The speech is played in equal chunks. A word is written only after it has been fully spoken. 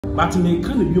But me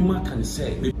can be more can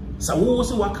say. So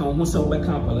also what can who say we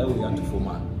can apply to for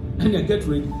man. And you get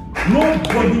ready.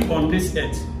 Nobody on this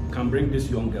earth can bring this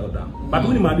young girl down. But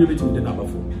when you marry it with the number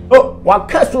 4. Oh, what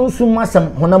castle soon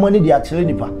masam honamoni the actually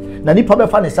nipa. Na nipa be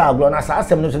fa ne sa agro na sa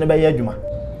asem no so ne be ye adwuma.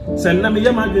 Send na me ye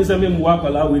madwen say me mu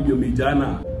akwala we bi o me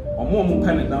jana. Omo mo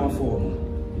pen down for no.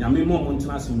 Nyame mo mo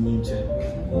ntena asem ni nche.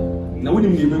 Na woni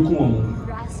me be ku omo.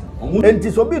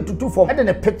 Enti so be tutu form. E de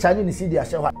ne picture ni si di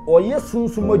ahye hwa. Oye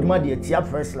sunsun modwuma de atia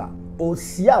Priscilla. O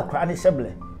sia akra ne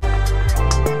sheble.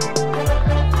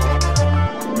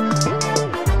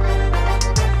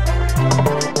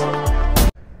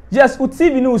 Yes, u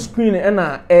TV no screen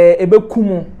na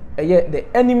ebekumu the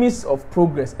enemies of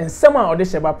progress and some of the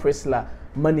Sheba Priscilla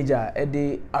manager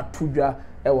de atudwa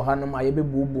ewo hanom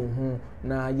ayebebubu hu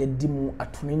na yedimu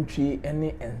atunintwi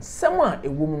ene ensema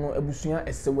ewom no abusua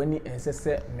esewani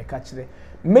ensese meka kire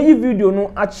meyi video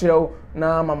no akyerew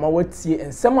na mama watie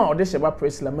ensema of the Sheba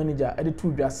Priscilla manager de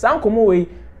tudwa sankomo we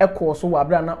ekọ so wa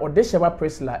bra na of the Sheba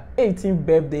Priscilla 18th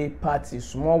birthday party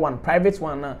small one private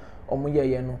one na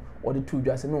omoyeye no or the two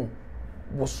just no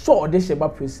was so the Sheba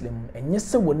Priscilla and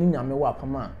yes, when in Yamewa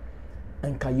Pama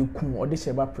and Kayukum or the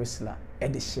Sheba Priscilla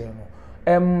at the share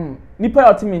no. Nipa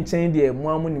ultimate chain the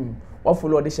Muamunim or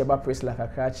follow the Sheba Priscilla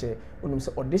Kakache,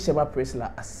 or the Sheba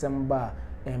Priscilla assemble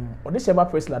or the Sheba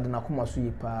Priscilla the Nakuma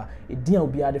Suipa, a dear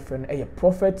be a different a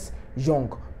prophet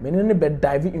young, many bed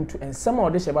diving into and some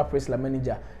of the Sheba Priscilla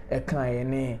manager a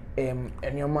kind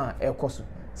and your man a cosu.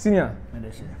 Senior,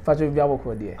 Father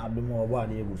Biabo, dear. I'll be more about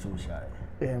the so shy.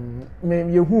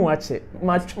 Me you who watch it.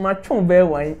 My chum bear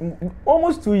wine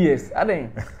almost 2 years. I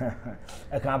think.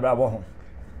 I can't bravo home.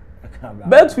 I can't bravo.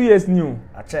 About 2 years new.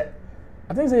 I check.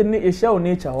 I think they show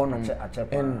nature on them.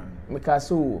 And because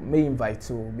so may invite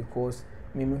so because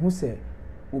me who say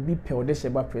will be per the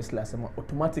Sheba Priscilla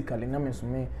automatically na me so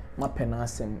me ma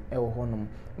penasem e wo honum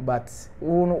but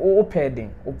o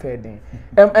pending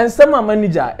and some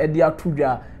manager e dey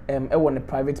atudwa e won a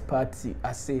private party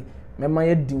ase me ma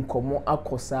ye din komo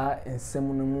akosa ensem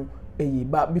no mu eyi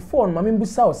but before no ma me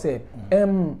busa o say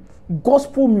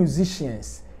gospel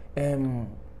musicians omo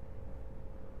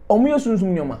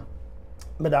yesunsun nyoma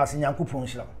me da ase Nyankopon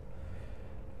hira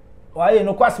waye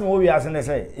no kwasem wo wi ase ne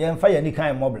say ye mfa ye ni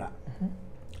kan mobla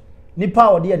nipa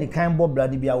odi ani kan bobla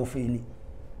di bia wo feli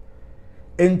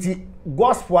enti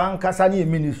gospel ankasa ni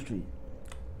ministry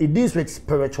it deals with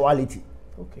spirituality.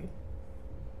 Okay.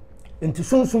 Enti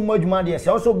sunsun modwuma de se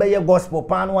also be ye gospel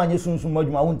pan no anye sunsun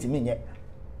modwuma won timi nye.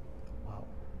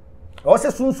 Wow. Also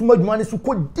sunsun modwuma ne su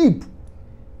ko deep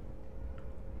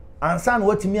ansa na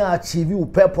watimi achieve your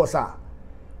purpose a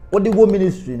odi wo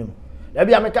ministry nim ya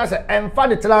bia me ka se emfa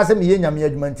de tla se me ye nyame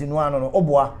adwuma ntinu ano no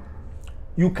oboa.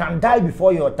 You can die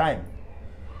before your time.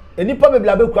 Any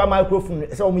problem be kura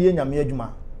microphone say omo ye nyame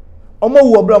adwuma. Omo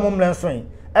wu obra omo mlenso yin.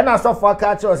 E na so for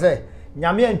ka che say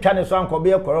nyame antwa ne so anko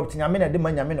be corrupt nyame na de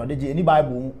ma nyame no de je any bible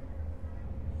mu.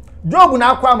 Job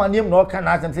na akwa amanem na o ka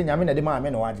na asem say nyame na de ma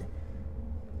ame no waje.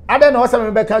 Ade na o say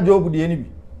me be ka Job de eni bi.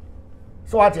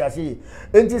 So what you say?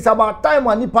 It is about time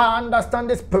when people understand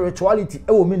the spirituality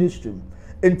e wo ministry.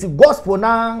 Enti gospel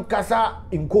na nkasa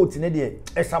in quote ne de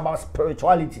it's about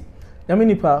spirituality.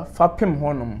 Yaminipa fapem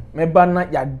honum meba na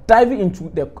ya dive into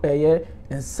the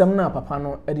ensem na papa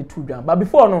no edi tudwan but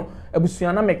before no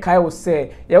abusua na mekai wo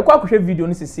say ye kwa kohwe video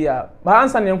no sisi a ba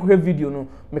ansa na kohwe video no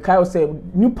mekai wo say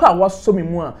nipa waso me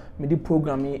mu a me di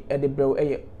program e de brew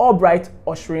all bright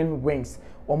ushering wings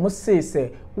almost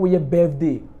say wo ye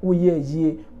birthday wo ye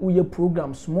yie wo ye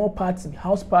program small party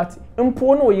house party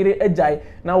mpo no wo yire agai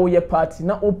na wo ye party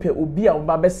na ope obi a wo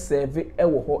ba be serve e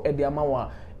wo ho e de ama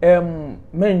wa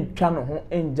men twa no ho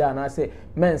enja na say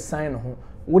men sign no ho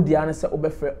wo dia na say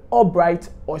obefre all bright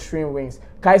ushering wings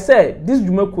kai say this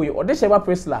dwumako ye ode Sheba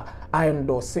Priscilla I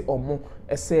endorse omo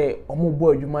e say omo bo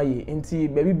adwuma ye enti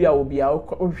baby bia wo bia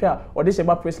ohwa ode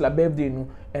Sheba Priscilla birthday no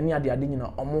ene ade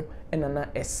nyina omo enana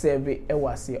e serve e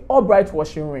wase all bright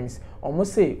ushering wings omo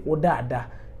say wo daada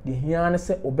de hia na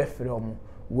say obefre omo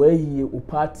wayi o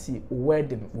party o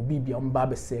wedding obi bia mba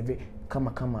be serve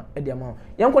kama edi ama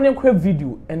yanko ne kwa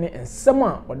video ene ensem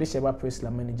a ode Sheba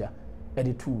Priscilla manager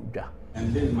edi tu dwa.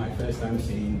 And this is my first time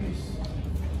saying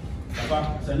this.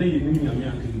 Papa, say you need me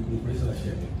am to Priscilla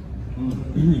share.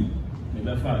 Me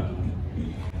be fa.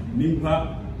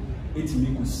 Nimpa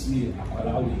etimi ku see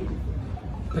akwala we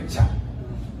picture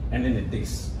and then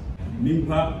this.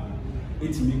 Nimpa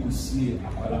etimi ku see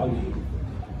akwala we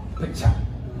picture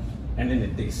and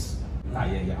then this.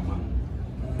 Aye ya man.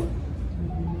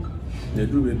 The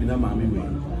do we be na mama we.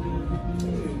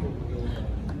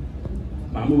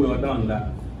 Mama we are done that.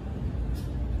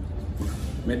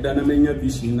 medana menya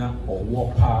vision na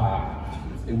owo pa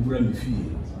ewura me fie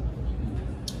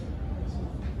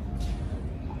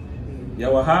ya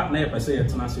wa ha na ye pese ye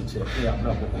tena se che ya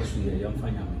bra boko so ye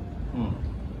yamfanya me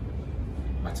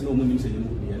but no munim say you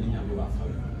be any nyame wa fa.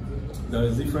 There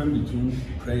is difference between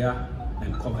prayer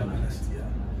and covenant.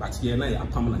 But here na ya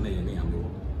pam na ye nyame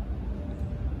wo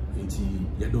enti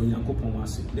ye do Nyankopon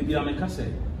ase de bia me ka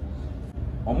say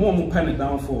omo pen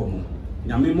down for no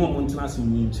nyame mo ntena se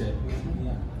nyinche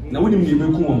na woni me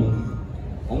beku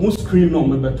omo screen no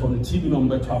me beto no TV no me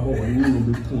beto abo woni no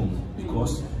beku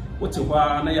because what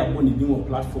na ya boni bi mo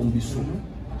platform bi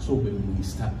so be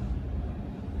minister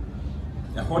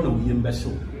ya ho na wo yem be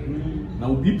show na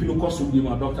obi pino koso bi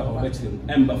ma doctor o bet him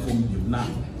ember from you na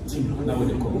na we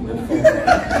dey call na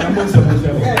mo se mo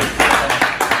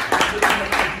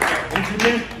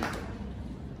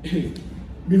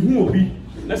me hu obi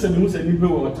na se me hu se ni be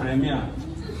wo time a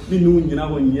me no nyina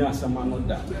wo nyi asama no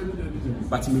da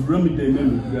but me bro me dey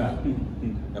me bra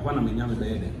e kwa na me nya me be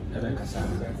dey e be kasa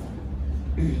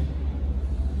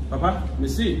papa me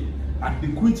say at the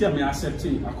quality me accept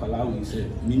akola we say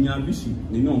me nya bishi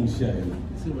me no mo share no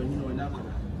say we nya wanya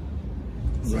akola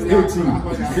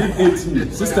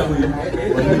 18 sister we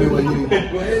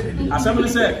assemble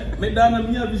say me da na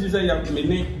me nya bishi say ya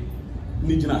me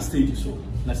ni gina stage so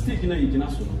na stage na yigina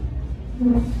so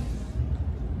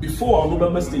before no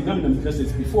be stage na me because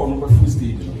it's before no be full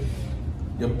stage no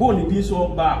the bone be so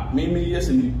ba me yes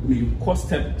me cost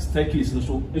staircase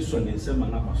so eso ne nsema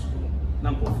na ba so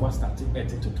na ko for start to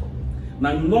top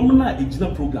na nominal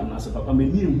ejina program na se papa me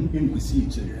ni ehu enkwesi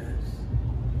eche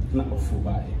na ofo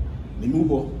bae ni mu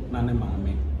ho na ne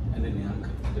maame ene ne anka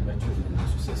the better na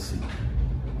success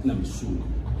na me so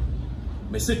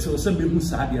me se till se me mu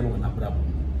sa de na brabo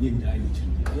ye nya yi chi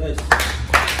yes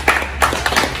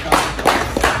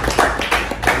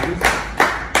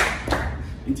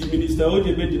inti minister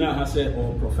oje be dina ha say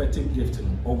or prophetic gift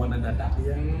or one another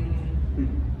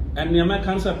and the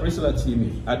American Priscilla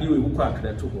team ade we ku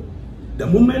akra to go. The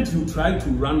moment you try to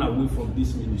run away from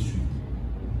this ministry,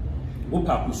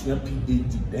 Opa kusua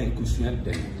PhD, then kusua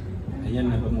then, and you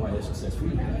never more successful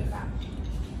in life.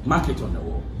 Market on the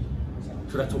wall.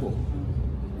 Tratobo.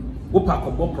 Opa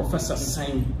kobo professor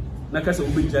sign, nakasa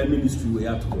obi jai ministry we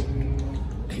have to go.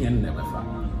 And you never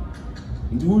found.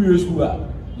 In the years who are,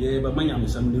 yeah, but my name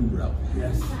is something without.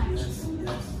 Yes.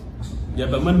 Yeah,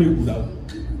 but my name without.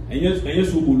 And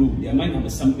yes, who will be a man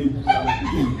of something.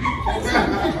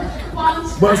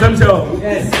 But some show,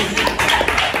 yes.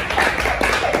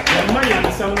 The man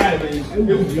of some guy,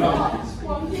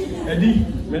 Eddie,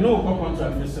 me know what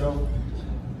contract yourself.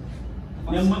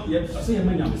 Yet, I say a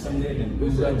man of some day.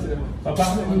 Papa,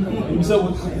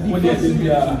 himself, when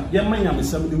they man of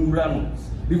something run.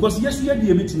 Because yes, we had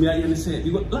the ability to say,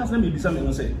 because last time we something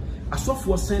and say. I saw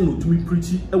for saying to me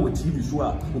preaching with TV show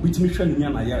or with me showing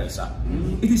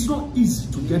it is not easy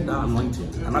to get that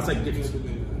anointing and as a gift.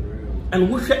 And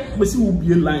we see will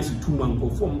be lines to man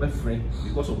perform my friend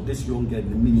because of this young girl in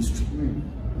the ministry.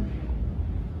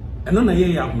 And then I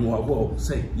hear more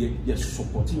say yes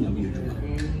supporting your ministry.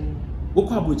 What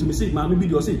about you say, Mammy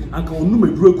video say, Uncle no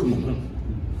me broken.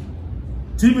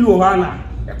 TV Lohana,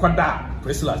 a quadra,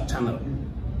 Priscilla channel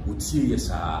would see yes,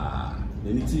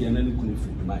 Neniti and then couldn't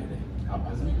free my day.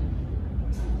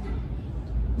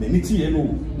 Neniti and no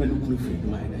couldn't free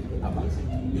my day.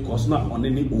 Because not on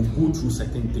any or go through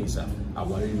certain things are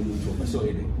worrying to so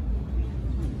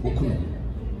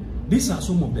these are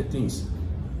some of the things.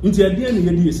 In the idea,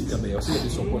 the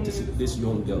support this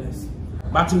young girl.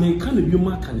 But me can be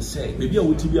can say, maybe I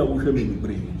would be a woman in the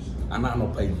brain and I'm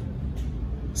not paying.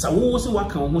 So also what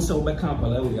can almost sell back up a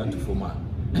to form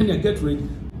and you get ready.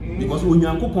 Because when you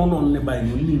are on the by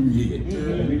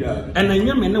and I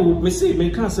am we say,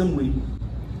 make some way.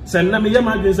 Send me your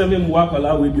man, and walk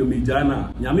allow with your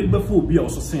Mijana. Yamid before be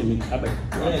also saying,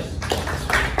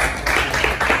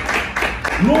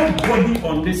 nobody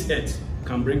on this earth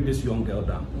can bring this young girl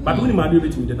down. But when you might be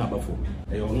within the number 4,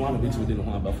 you want to be within the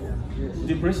number 4.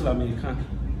 The Priscilla American.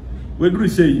 We do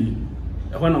say,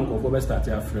 I want to go for start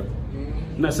Africa.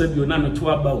 And I said, you're not too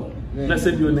about. I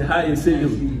said you on the high say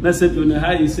you. I said you on the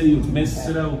high say you.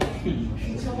 Mr.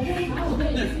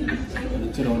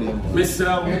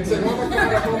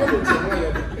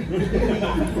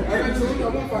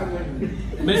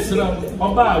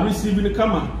 Oba receiving the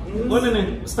camera.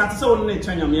 When start so on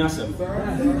China me yourself.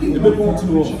 The people to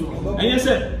know. And you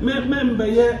said, men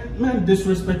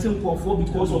disrespecting for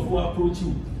because of who approach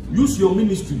you. Use your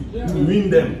ministry to win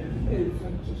them.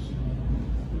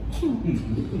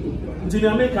 Until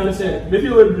you make say, maybe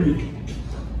you will agree.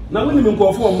 na when you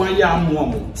go for my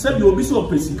yam, said you'll be so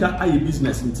pesika, I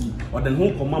business in tea, or the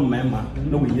home command member,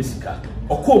 no way yesica,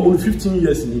 or call 15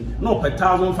 years in it, no per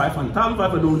 1,500,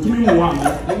 1,500, don't do me one.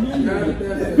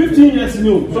 15 years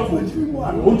new,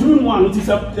 don't do me one, it is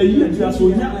a year just so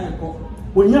young.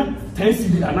 When you're 10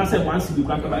 city and I said 1 city,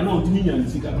 I know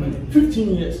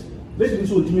 15 years. Let me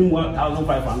show you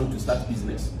 1,500 to start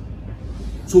business.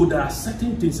 So there are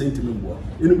certain things in the world.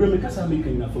 In the way because I'm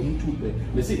making that from YouTube,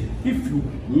 they say if you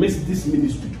miss this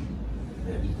ministry,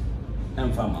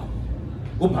 and farmer,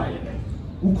 Opaya,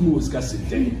 who knows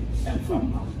Cassidy and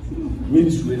farmer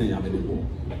ministry in the world.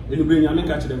 In the way I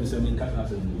catch them, say, catch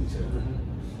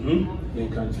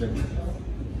them.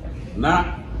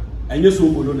 Now, and you so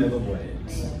will never buy it.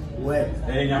 Well,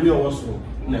 and Yami also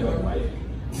never buy it.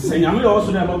 Say Yami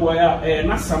also never buy it, and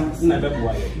not some never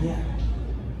buy it.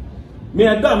 Me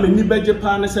adam ni beje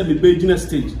pa na se be beginner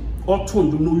stage o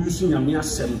tondo no use nyame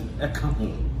asem e ka ho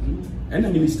ena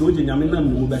minister oje nyame na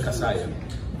mu be kasa ya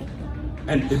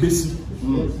and ebesi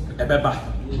ebeba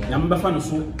nyame be fa no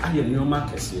so aye nyoma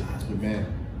kese amen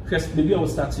first maybe I will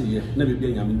start here na be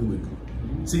nyame no wedu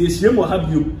say yesiem o have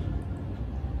you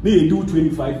me you do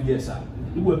 25 years ah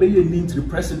you will be a military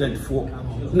president for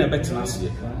na better last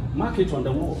year market on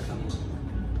the world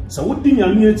so what thing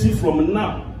nyame ati from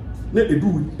now. Let me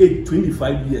do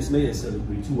 25 years. Now you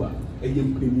celebrate you are a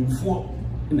young for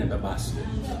in a baba's.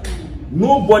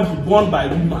 Nobody born by a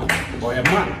woman or a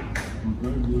man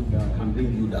can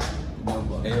bring you down.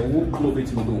 A woman no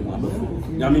better than one.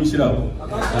 Yamin Shira.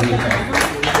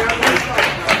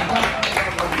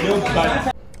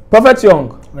 Prophet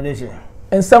Young,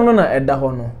 and some na edda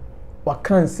hono.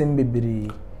 Wakan sem bebere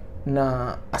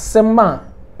na asema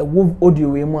a wolf audio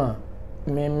we mu a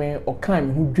me okan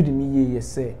me hu dwudi mi ye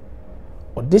say.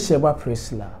 ODEHYIEBA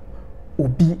PRISCILLA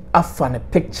obi afa ne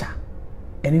picture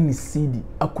ene ni CD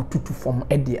akotutu from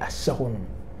ede ahye ho no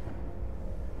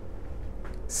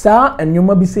sa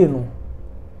enwoma bi se no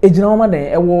ejina wo ma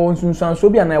den ewo nsunsuan so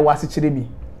bi ana ewo asechire bi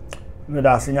me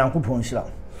da se nyankopon hira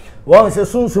wo se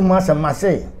sunsun ma se ma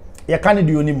se ye ka ne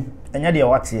de onim enya de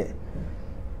wate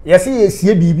ye se ye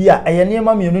sie bibi a eye ne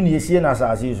ma mienu ne ye sie na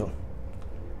asase so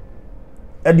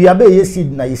eduabe ye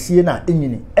seed na ye sie na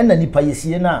enyini ena nipa ye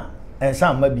sie na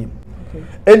ensa mabim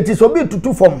enti so bi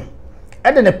tutu from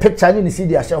e de ne picture ni see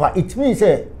dia hwa it means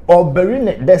say or bury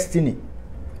ne destiny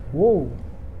whoa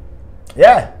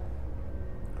yeah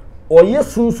o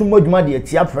yesunsu moduma de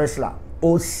atia Priscilla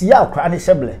o sia akra ne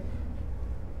sheble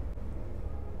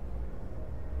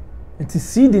enti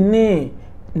see the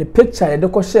ne picture e de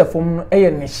ko share from no e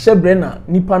ne shebre na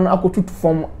nipa no akotutu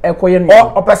from e koye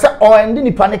no o pese o endi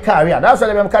nipa ne career that's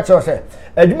why them catch us say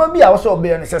adwuma bi a wo so be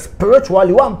no say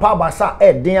spiritually one pa basa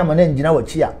e den amana ngina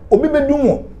wachi a obi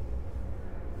bedumo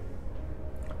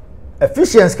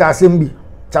Ephesians ka asem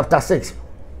chapter 6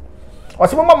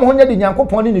 osimo ma mo honya de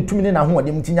nyankopon ne tumi ne na ho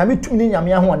ode mti nyame tumi ne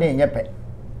nyame ho ode enye pe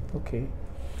okay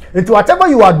into whatever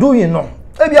you are doing no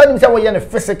e bia nim say wo ye ne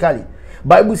physically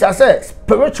Bible says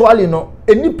spiritually no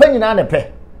enipa nyina na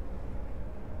pe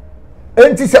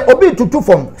enti se obi tutu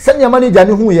from senior manager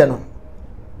ne hu ye no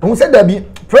hu se da bi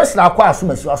Priscilla akwa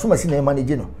asomasi na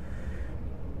manage no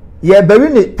ye bury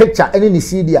ne picture ene ne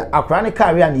CD a akra ne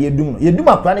career na yedum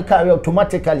akra ne career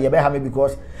automatically ye be ha me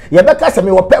because ye be ka se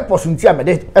me wo purpose nti a me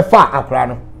de e fa akra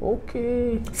no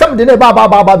okay some de ne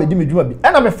ba be di me dwuma bi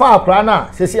ena me fa akra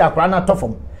na sesi akra na to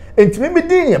from enti me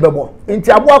din ye bebo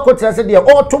enti abo akotra se de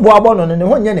o to bo abo no ne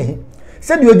ho nye ne hi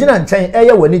se de ogina nchen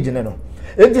eye wani gine no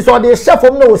enti so de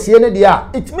chefom na osie ne de a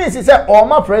it means say o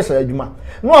ma pressure adwuma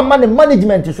no ama ne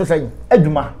management so say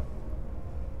adwuma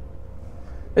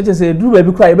e je say duru ba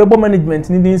bi kra ye bebo management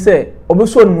ni din say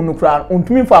obeso no mu kra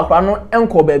ontumi fa akra no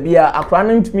enko ba bia akra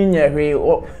no ntumi nye hwe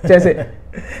o je say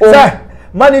say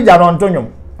manager no ntonyom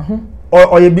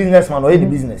or your businessman or your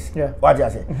business what you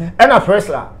say and a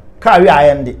Priscilla career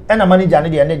end and a manager ne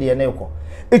de ko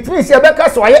it means you be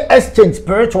so I exchange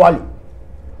spiritually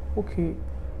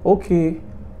okay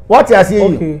what you say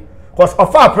okay cause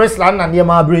of our Priscilla na ne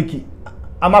ma breaki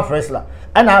ama Priscilla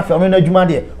and I feel no adwuma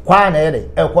de kwa na ye de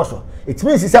e ko so it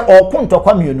means say all point of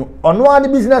mienu ono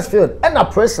an business field and a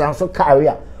Priscilla so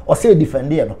career or say defend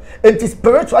no it is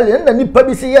spiritually and nipa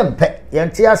bi say yempe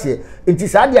yente ase it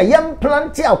is adia yem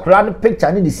plant akra no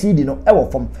picture ni the seed no e wo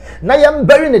fom na yem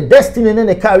bury ne destiny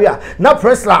ne career na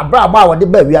Priscilla bra wo de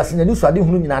ba wi ase na ni so ade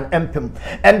hunu nyina empem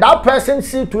and that person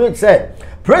see to it say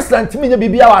Priscilla ntimi nya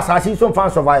bibia wa asase so fan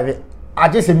survive I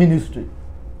just a ministry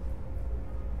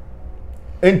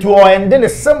into or and then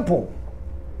simple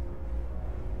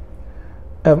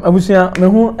abusia me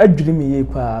hu adwiri me ye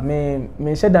pa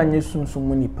me sheda nye sunsun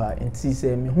mu nipa enti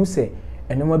se me hu se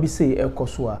enoma bi se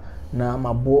ekoso a na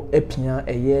mabo epia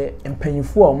eye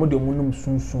empanyifo a omo de munum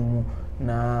sunsun mu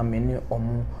na mene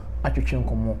omo atwetwe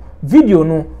nkomo video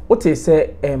no wote se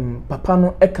papa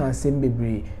no ekansem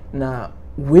bebre na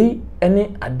we ene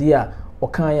ade a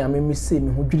okan ya memi se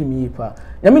me ho dwiri mi yipa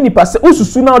nyame nipa se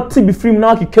osusu na oti bi film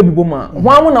na akeka bi boma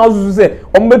ho na osusu se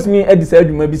omo betumi edisa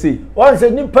adwuma bi se won se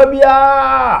nipa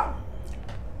bia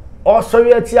o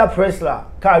sorry atia Priscilla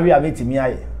ka wi abetimi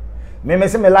aye me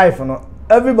say my life no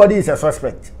everybody is a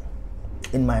suspect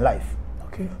in my life.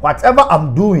 Okay. Whatever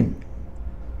I'm doing,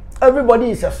 everybody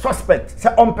is a suspect. Say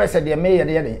on person dey me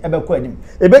dey ebe ko anim.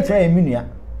 Ebetwa emunua.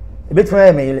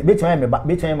 Ebetwa me ebetwa me ba,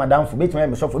 ebetwa madam fo, ebetwa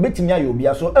me sofo, ebetimi ayo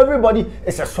bia. So everybody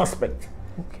is a suspect.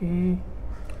 Okay.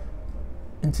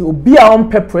 Until obi a on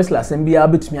Priscilla sem bia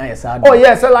betumi ayesa. Oh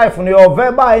yes, life no your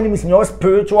verbal enemies, your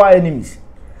spiritual enemies.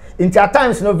 Into at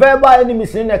times no verbal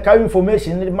enemies in carry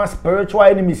information, my spiritual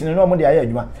enemies in no more dey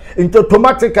adwuma. Into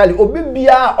automatically obi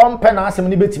bia on pen asem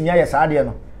ni betimi ayesa ade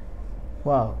no.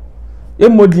 Wow.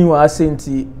 Modin wa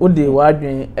asenti ode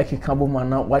wadwen ekeka boma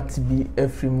na watibi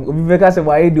afrim obi beka se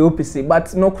waye de opese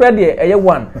but no credit eye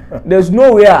one there's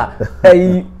no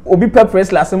way obi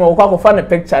Priscilla asem o kwa fa na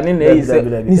picture ni na ise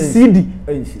ni CD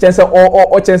chense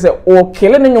o chense o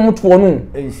kele ne nyom to no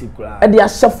e de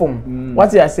ahyefom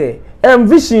what you say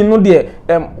vision no de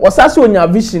wasase onya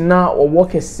vision na o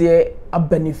wokese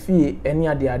abenefie ene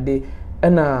ade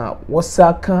na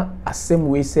wasaka asem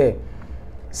we se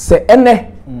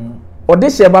ene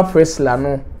ODEHYIEBA Priscilla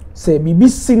no se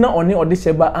BBC na oni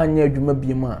ODEHYIEBA anya adwuma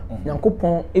biema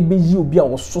Nyankopon ebeyi obi a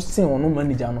woso sen ono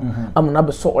manager no amuna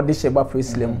be so ODEHYIEBA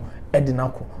Priscilla mu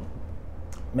edinako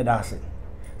me da ase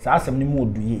sa asem ni mu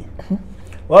oduye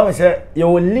we say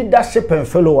your leadership and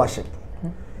followership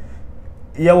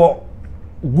your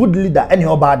good leader and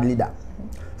your bad leader.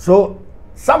 So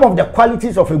some of the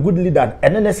qualities of a good leader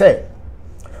and then they say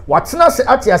what's not say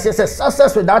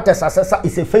success without a successor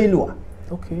is a failure.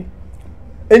 Okay.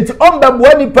 Enti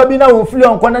ombabuo nipa bi na wonfili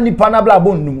onkwana nipa na bla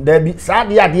bonnum da bi saa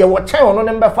de ade wo chen ono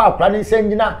ne mbefa akra ne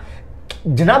nsangina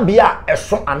gina bia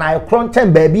eso ana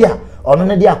ekronten ba bi a ono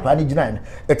ne de akra ne gina.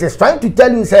 It is trying to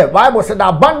tell you say Bible said the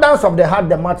abundance of the heart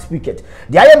the mouth speaketh.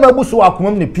 De aye mabuso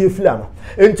akomam ne pie fila no.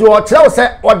 Enti o kire wo say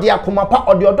ode akoma pa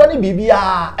ode odo ne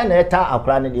bibia e na eta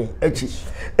akra ne de echi.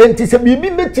 Enti se bibi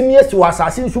metimi esi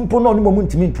wasase nsumpo no no mom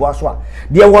ntimi ntoa so a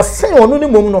de wo sen ono ne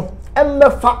mom no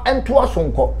embefa entoa so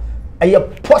nko a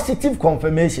positive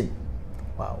confirmation.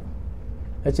 Wow.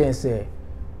 Let's just say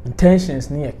intentions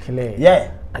near clear.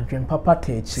 Yeah. Adwen papa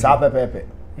teach. Sabe pepe.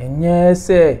 Enye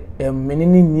say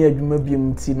menini ni adwuma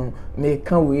biem ti no me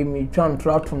kan we me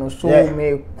twantrato no so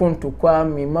me konto kwa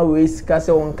me ma we sika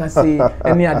se won ka se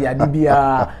ene ade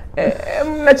bia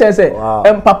na che say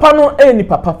papa no ni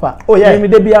papa. Oh yeah. Me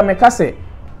de bia me ka se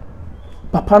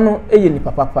papa no ni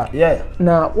papa. Yeah.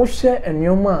 Na wo hye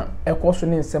enwoma ekoso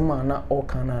ne nsema na o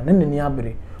kana na nani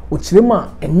abere o kirema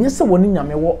enye se woni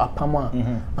nyame wo apama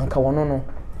anka wono no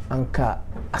anka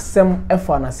asem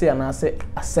efa na se na se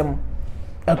asem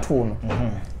eto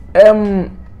no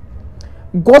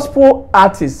gospel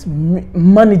artists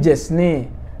managers ne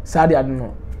sade ade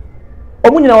no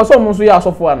omunyina wo so mo so ya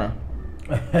asofo ana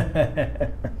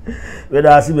we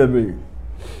da asi bebre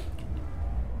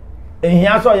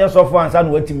ehia so ye sofo ansa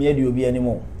na watimi ye de obi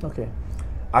animo. Okay.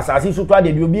 Asasi so to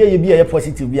ade de obi ye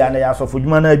positive bia na ya sofo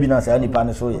dwuma na bi na sa nipa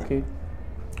ne so ye. Okay.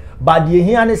 But the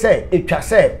ehia ne say etwa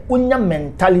say unya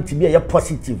mentality bia ye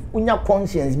positive, unya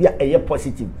conscience bia ye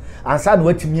positive. Ansa na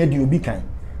watimi ye de obi kan.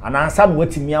 Ana ansa na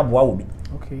watimi aboa obi.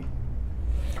 Okay.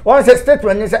 One say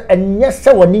statement ne say enye se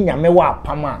woni nyame wa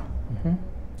apama.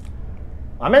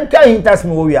 Amen kan hintas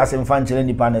me wo wi asem fa nkyere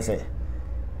nipa ne say.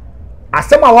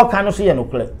 Asem a waka no so ye no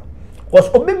kle. Cause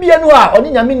obibia no a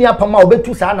oni nyame ni apama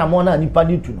obetu saa na mo na nipa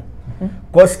ni tu no.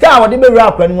 Cause ka wode be wura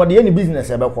akwa ni wode ye ni business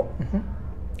e beko.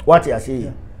 What you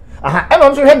say? Aha, e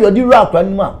no so hwe de odi wura akwa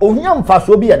ni ma ohia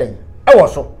mfaso bi ye den. E wo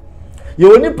so. Ye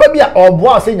onipa bi a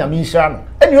oboa se nyame nhira no.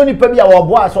 Eni onipa bi a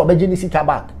oboa se obeje ni sika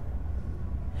back.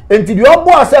 Enti de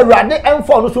oboa se rade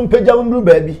emfo no so mpagya wumru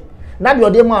ba bi. Na de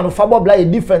ode ma no fa bobla e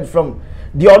different from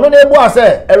the ono na eboa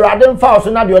se rade mfa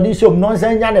so na de ode show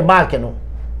nonsense nya ne back no.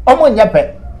 Omo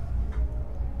nyepe.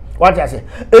 What I say?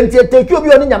 Enti take obi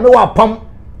oni nyame wa pam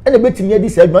ene betimi adi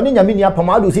se adwuma ni nyame ni apam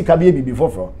ado sika be bibi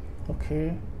foforo.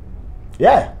 Okay.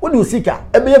 Yeah, what do sika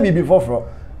e be bibi foforo.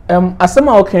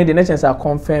 Asema okay the next are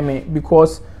confirming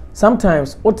because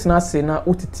sometimes otina say na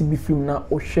otiti bi film na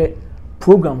ohwe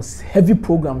programs heavy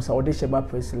programs ODEHYIEBA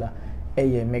Priscilla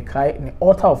mekai ne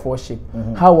altar of worship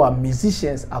how are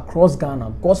musicians across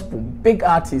Ghana gospel big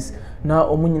artists na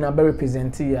omunyina be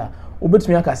represent ya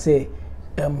obetumi aka say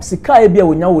sika e bia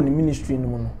wonya wo ni ministry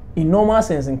no no in normal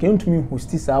sense and came to me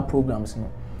host our programs no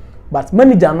but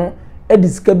manager no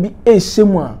ediska bi e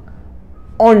hyemu a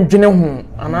on dwene ho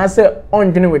and I say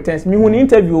on dwene with tense me hu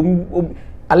interview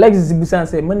Alexis Busan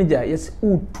say manager yes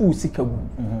o tu sikagu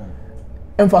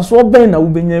emfaso ben na wo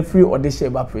benya free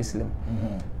ODEHYIEBA PRISCILLA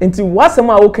enti wasem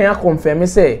a wo kan confirm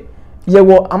say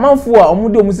yewo amanfo a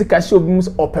omude omusika hye obi mus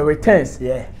operators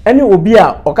any obi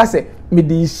a oka say me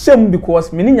dey shame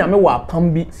because me ni nyame wa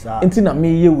pam bi enti na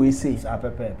me ye we say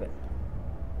pepe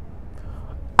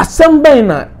asem ben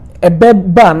na ebe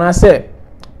ba na say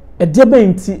ede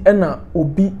ben enti na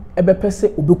obi ebe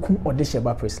pese obeku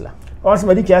ODEHYIEBA PRISCILLA on se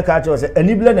madi kia ka cho say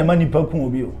anible na mani paku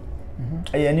obi o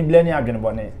anible ni adwene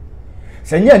bone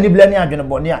se nya anible ni adwene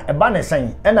bone a eba na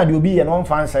san na de obi ye no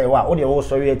mfa nsan wa wo de wo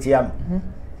sori atia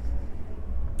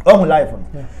life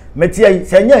on metia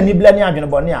se nya anible ni adwene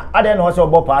bone a ade na wo se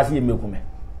obo pass ye mekume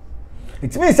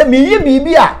it means say me ye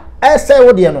bibi a ese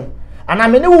wo de no ana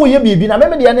me ne wo ye bibi na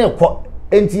me de na ekọ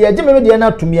enti ye je me de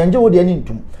na tumi anje wo de ni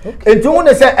ntum enti wo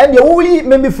ne se ende wo yi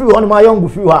me free on my young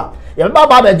free ha ye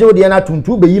ba je wo de na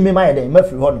tuntu be yi me ma ye de ma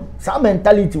free ho sa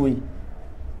mentality we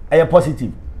are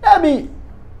positive be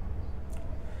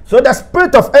so the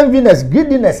spirit of enviness,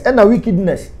 greediness and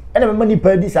wickedness and the money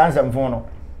per this answer no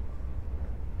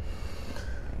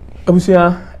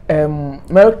abusia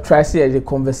me try say the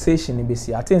conversation be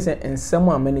see I think say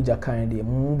ensem a manager kan dey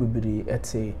mu bibiri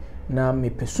ete na me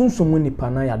pesunsumu nipa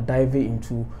na ya dive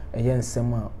into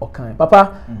ensem a okan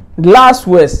papa last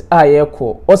words a ye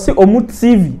ko o say omu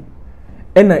TV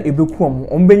ena ebeku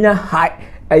ombenya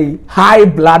high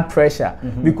blood pressure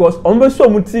because ombe so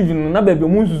omu TV no na bebe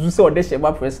omu nsusu say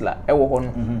ODEHYIEBA PRISCILLA ewo ho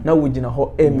no na wo gina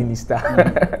ho minister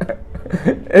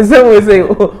ese we say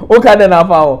o ka na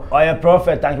afa o a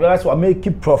prophet thank you very much make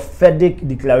keep prophetic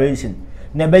declaration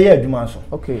na be ye adwuma so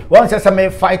okay one say me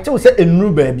fight we say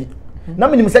enru baabi na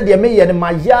me nim say de me ye ne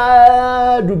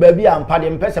maya du baabi ampa de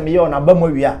mpese me ye ona ba mo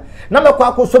wia na me kwa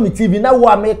akoso me TV na wo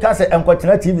America say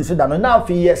enkotena TV so da no na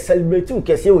afi ye celebrate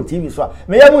kese o TV so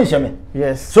me ye mu nhye me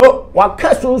yes so wa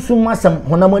kaso su masam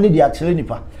honamani de akire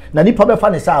nipa na nipa be fa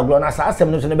ne sa agro na sa asem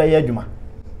no so ne be ye adwuma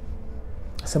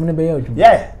asem ne be ye adwuma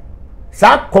yeah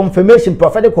sa confirmation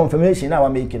prophetic confirmation na wa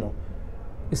make no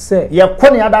say ye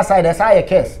kone other side e sa ye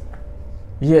case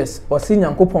yes o si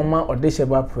nyankopon ma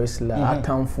ODEHYIEBA PRISCILLA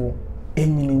atamfo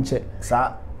enyini nche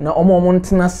sa na omo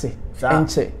ntena se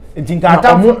enche ntinka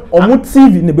atamfo omo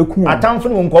TV ne beku atamfo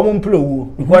no nko omo mplowu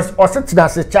because o setna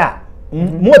se cha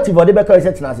motive o de be ka se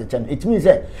setna se cha it means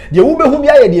say de wo behu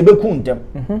bia ye de beku ntem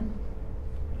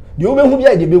de wo behu bia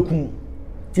ye de beku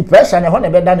ti pressure na ho na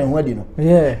be da ne ho adi no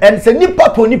yeah and se nipa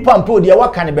to nipa mpo de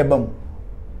waka ne bebam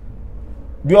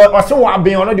de o se wa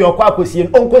ben ono de okwa akosie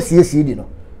onko siesie di no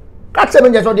ka se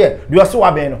menje so de o se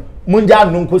wa ben no munja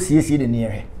no onko siesie di ne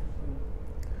ye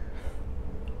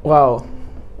wow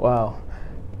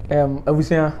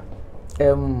abusia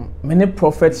many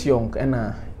prophets young and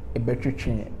a better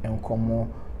train and come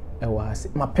was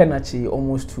my penalty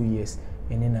almost 2 years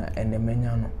and the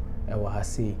menyano I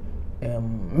say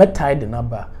met tied the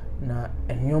number na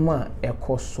enyoma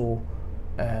ekoso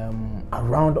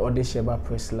around ODEHYIEBA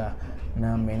PRISCILLA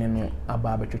na meneno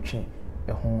aba better train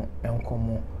ho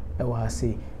enkomo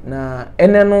say na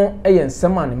eneno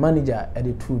ensem an manager e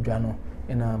de tu dwa no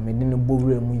na medine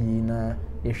bowura mu yi na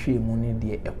yehwe mu ne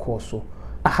de ekoso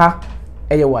aha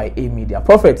YA media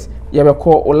prophet ye be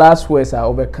call o last words a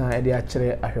obeka e de a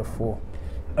kire ahwefo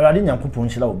awade nyankopon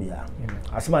hira obi a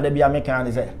asema da bia meka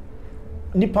ne say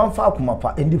nipa mfa akoma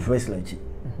pa endi PRISCILLA chi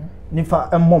nifa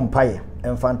emmom paye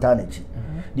emfanta na chi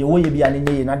de wo ye bia ne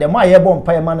nye na de ma ye bom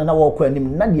paye ma na wo kwa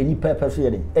anim na de nipa peso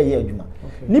ye de eye adwuma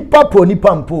nipa po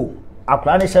nipa mpo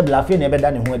akra ne hye blafe na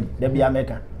ebeda ne ho adi da bia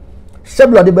meka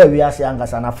seblo de ba wi ase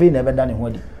angasa na fe na ebeda ne ho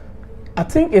adi I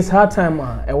think it's hard time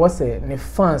it was the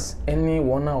fans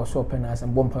anyone now so open as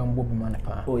and bompa mbo bi man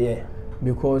pa oh yeah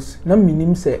because na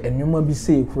minim say enwuma bi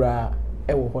say kura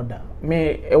e wo hoda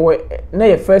me na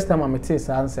your first time am tell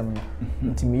say ansem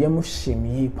nti me yam hye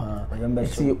me pa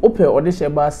nti ope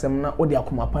ODEHYIEBA asem na odi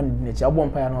akoma pa ne nechi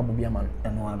abompa ya na obobi ama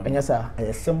no enya sa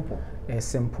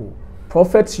simple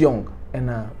prophet young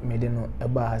na me de no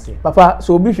eba ha say papa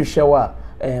so obi hwehwe wa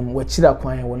wachira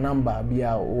kwan wo number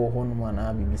bia wo ho no ma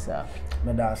na bibisa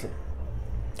me da ase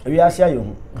wi ase ayo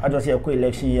ajo se ko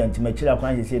election year nti machira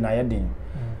kwan se na ye den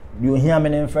bi ohia me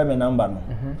ne mframe number no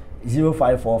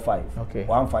 0545 okay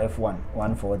 151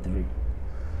 143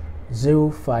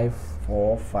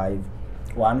 0545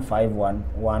 151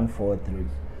 143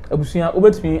 abusuya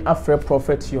obetumi afre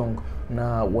prophet young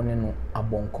na wone no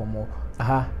abonkomo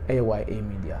aha YA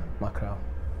media makra